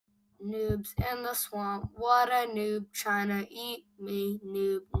Noobs in the swamp. What a noob trying to eat me.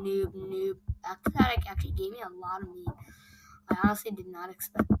 Noob, noob, noob. After that, it actually gave me a lot of meat. I honestly did not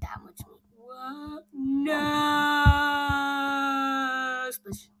expect that much meat. What? No!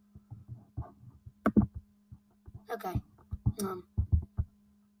 Splish. Okay.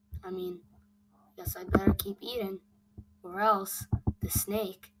 I mean, I guess I better keep eating, or else the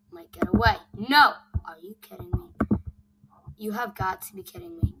snake might get away. No! Are you kidding me? You have got to be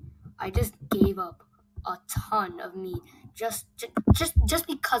kidding me. I just gave up a ton of meat just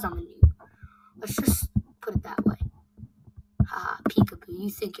because I'm a noob. Let's just put it that way. Haha, peekaboo, you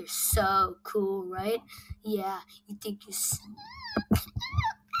think you're so cool, right? Yeah, you think you're so...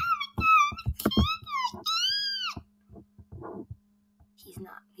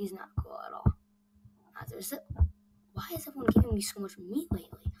 He's not cool at all. Why is everyone giving me so much meat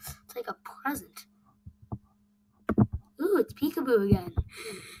lately? It's like a present. Ooh, it's peekaboo again.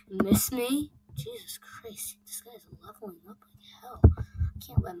 Miss me? Jesus Christ, this guy's leveling up like hell. I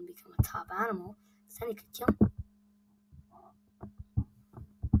can't let him become a top animal, because then he could kill me.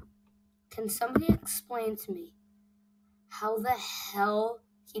 Can somebody explain to me how the hell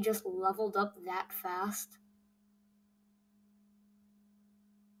he just leveled up that fast?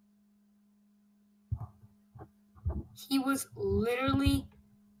 He was literally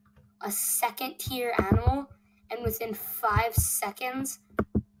a second tier animal, and within 5 seconds,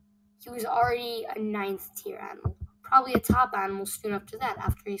 he was already a 9th tier animal. Probably a top animal soon after that,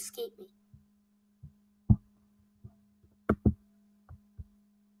 after he escaped me.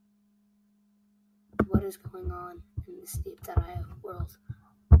 What is going on in this deep Dead world?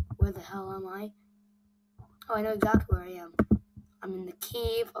 Where the hell am I? Oh, I know exactly where I am. I'm in the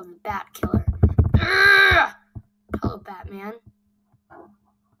cave of the Bat Killer. Urgh! Hello, Batman.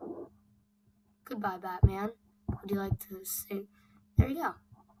 Goodbye, Batman. Would you like to say? There you go.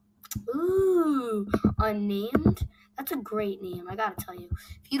 Ooh, unnamed? That's a great name, I gotta tell you.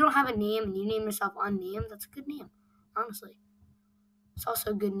 If you don't have a name and you name yourself unnamed, that's a good name, honestly. It's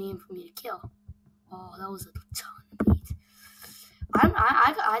also a good name for me to kill. Oh, that was a ton of meat.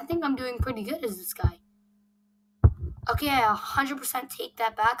 I think I'm doing pretty good as this guy. Okay, I 100% take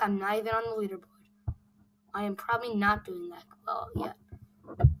that back. I'm not even on the leaderboard. I am probably not doing that well yet.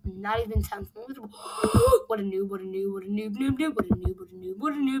 Not even 10th on the leaderboard. What a noob, what a noob, what a noob, noob, noob, what a noob, what a noob,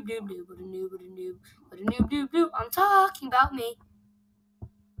 what a noob, noob, noob, what a noob, what a noob, what a noob, noob, noob. I'm talking about me.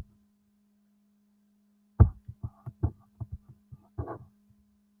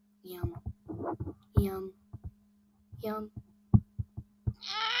 Yum. Yum. Yum.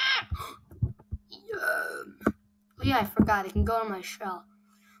 Yum. Oh yeah, I forgot. It can go in my shell.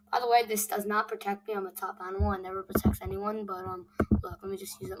 By the way, this does not protect me. I'm a top animal. It never protects anyone. But look, let me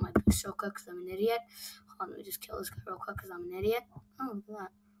just use up my boost real quick because I'm an idiot. Hold on, let me just kill this guy real quick because I'm an idiot. Oh, look at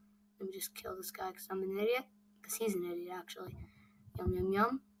that. Let me just kill this guy because I'm an idiot. Because he's an idiot, actually. Yum, yum,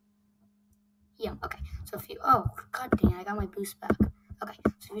 yum. Yum. Okay. So if you... Oh, god dang, I got my boost back. Okay.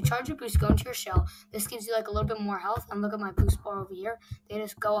 So if you charge your boost, go into your shell. This gives you like a little bit more health. And look at my boost bar over here. They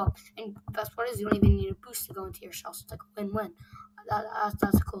just go up. And the best part is you don't even need a boost to go into your shell. So it's like a win-win. That's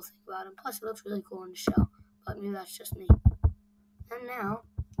a cool thing about it. Plus, it looks really cool in the shell. But maybe that's just me. And now,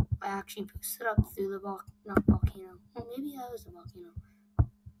 I actually boosted up through the volcano. Well, maybe that was the volcano.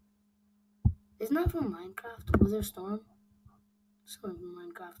 Isn't that from Minecraft? Wither Storm? Something from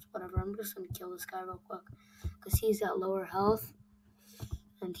Minecraft. Whatever. I'm just going to kill this guy real quick. Because he's got lower health.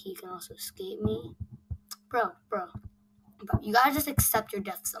 And he can also escape me. Bro. You gotta just accept your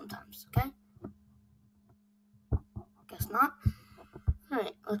death sometimes, okay? Guess not.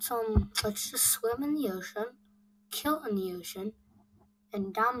 Alright, let's just swim in the ocean, kill in the ocean,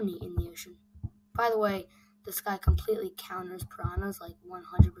 and dominate in the ocean. By the way, this guy completely counters piranhas like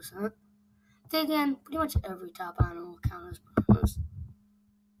 100%. Then again, pretty much every top animal counters piranhas.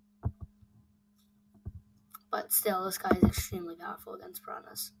 But still, this guy is extremely powerful against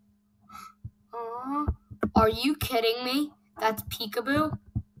piranhas. Aww. Are you kidding me? That's Peekaboo?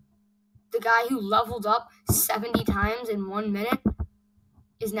 The guy who leveled up 70 times in 1 minute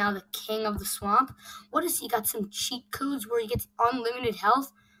is now the king of the swamp. What is he got? Some cheat codes where he gets unlimited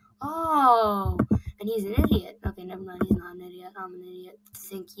health? Oh, and he's an idiot. Okay, never mind. He's not an idiot. I'm an idiot to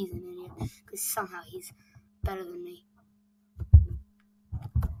think he's an idiot because somehow he's better than me.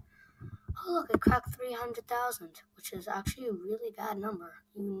 Oh, look, I cracked 300,000, which is actually a really bad number.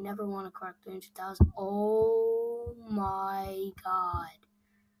 You never want to crack 300,000. Oh my god.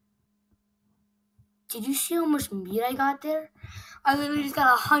 Did you see how much meat I got there? I literally just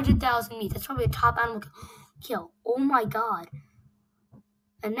got 100,000 meat. That's probably a top animal kill. Oh my god.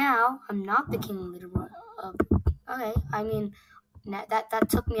 And now, I'm not the king of the leaderboard. Okay, I mean, that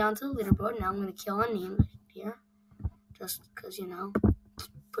took me onto the leaderboard. Now I'm gonna kill a name here, just because it's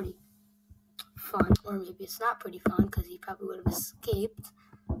pretty fun, or maybe it's not pretty fun because he probably would have escaped.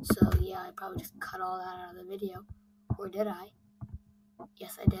 So yeah, I probably just cut all that out of the video, or did I?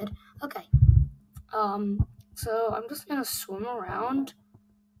 Yes, I did. Okay. So I'm just gonna swim around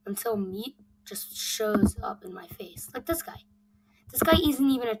until meat just shows up in my face, like this guy. This guy isn't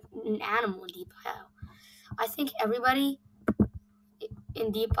even an animal in Deep IO. I think everybody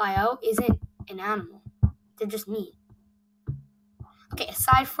in Deep IO isn't an animal. They're just meat. Okay,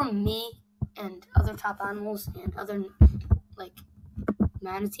 aside from me and other top animals and other like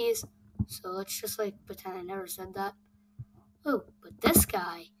manatees, so let's just like pretend I never said that. Oh, but this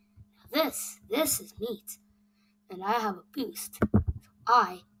guy, this is meat, and I have a boost. So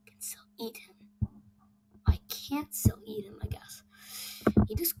I can still eat him. I can't still eat him, I guess.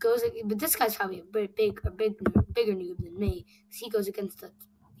 He just goes, but this guy's probably a bigger noob than me, because he goes against the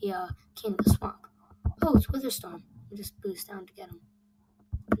king of the swamp. Oh, it's Witherstorm. I just boost down to get him.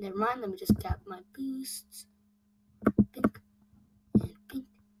 Never mind, let me just tap my boosts. Pink, and pink,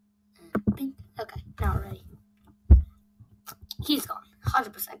 and pink. Okay, now we're ready. He's gone.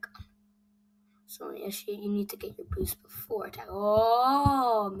 100% gone. So only issue, you need to get your boost before attack.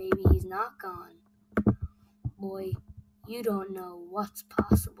 Oh, maybe he's not gone. Boy, you don't know what's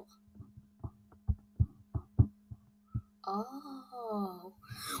possible. Oh,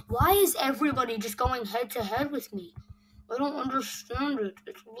 why is everybody just going head to head with me? I don't understand it.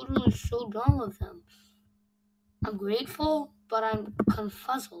 It's literally so dumb of them. I'm grateful, but I'm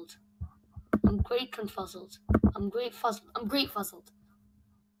confuzzled. I'm great confuzzled. I'm great fuzzled.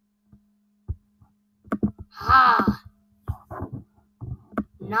 Ha!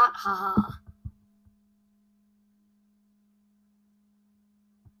 Not ha-ha.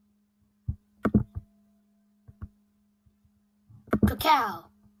 Cacao.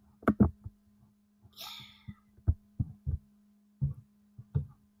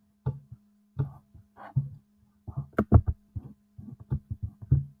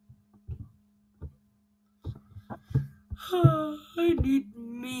 I need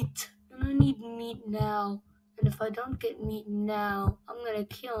meat, and I need meat now. And if I don't get meat now, I'm gonna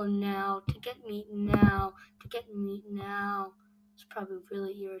kill now to get meat now to get meat now. It's probably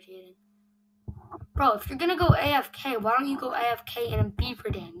really irritating. Bro, if you're gonna go AFK, why don't you go AFK in a beaver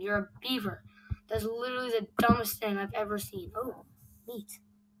dam? You're a beaver. That's literally the dumbest thing I've ever seen. Oh, meat.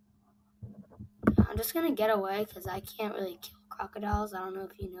 I'm just gonna get away because I can't really kill crocodiles. I don't know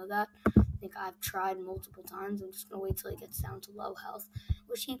if you know that. I think I've tried multiple times. I'm just gonna wait till he gets down to low health,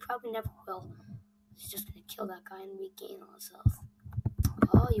 which he probably never will. He's just gonna kill that guy and regain all his health.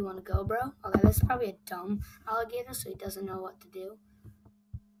 Oh, you wanna go, bro? Okay, this is probably a dumb alligator, so he doesn't know what to do.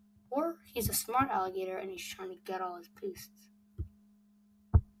 Or he's a smart alligator and he's trying to get all his boosts.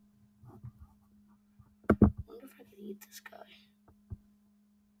 I wonder if I could eat this guy.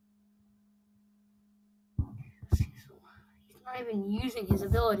 He's not even using his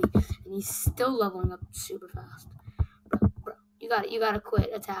ability, and he's still leveling up super fast. Bro, you gotta quit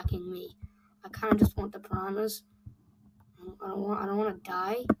attacking me. I kind of just want the piranhas. I don't want to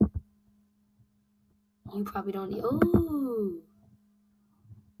die. You probably don't need. Oh,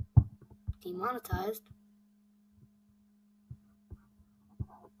 demonetized.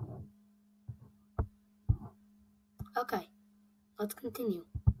 Okay, let's continue.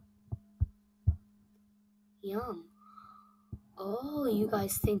 Yum. Oh, you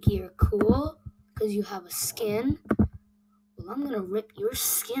guys think you're cool because you have a skin? Well, I'm gonna rip your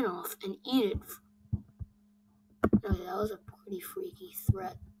skin off and eat it. Okay, that was a pretty freaky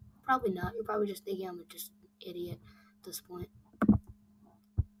threat. Probably not. You're probably just thinking I'm just an idiot at this point.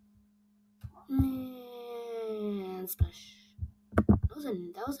 And splash.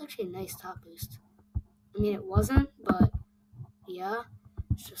 That was actually a nice top boost. I mean, it wasn't, but yeah.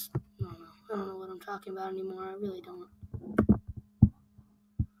 It's just, I don't know what I'm talking about anymore. I really don't.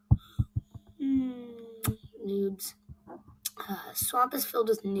 Noobs. Swamp is filled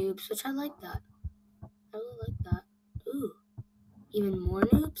with noobs, which I like that. I really like that. Ooh, even more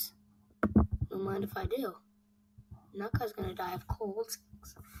noobs? Don't mind if I do. And that guy's gonna die of cold.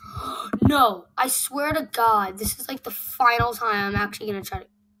 No, I swear to God, this is like the final time I'm actually gonna try to.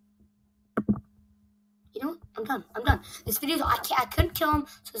 You know what? I'm done. This video's. I couldn't kill him,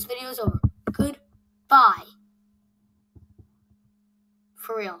 so this video's over. Goodbye.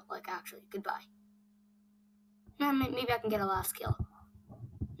 For real, like actually, goodbye. Maybe I can get a last kill.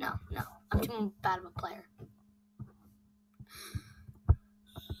 No, I'm too bad of a player.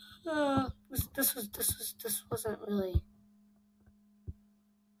 This wasn't really.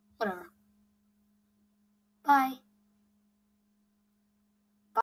 Whatever. Bye.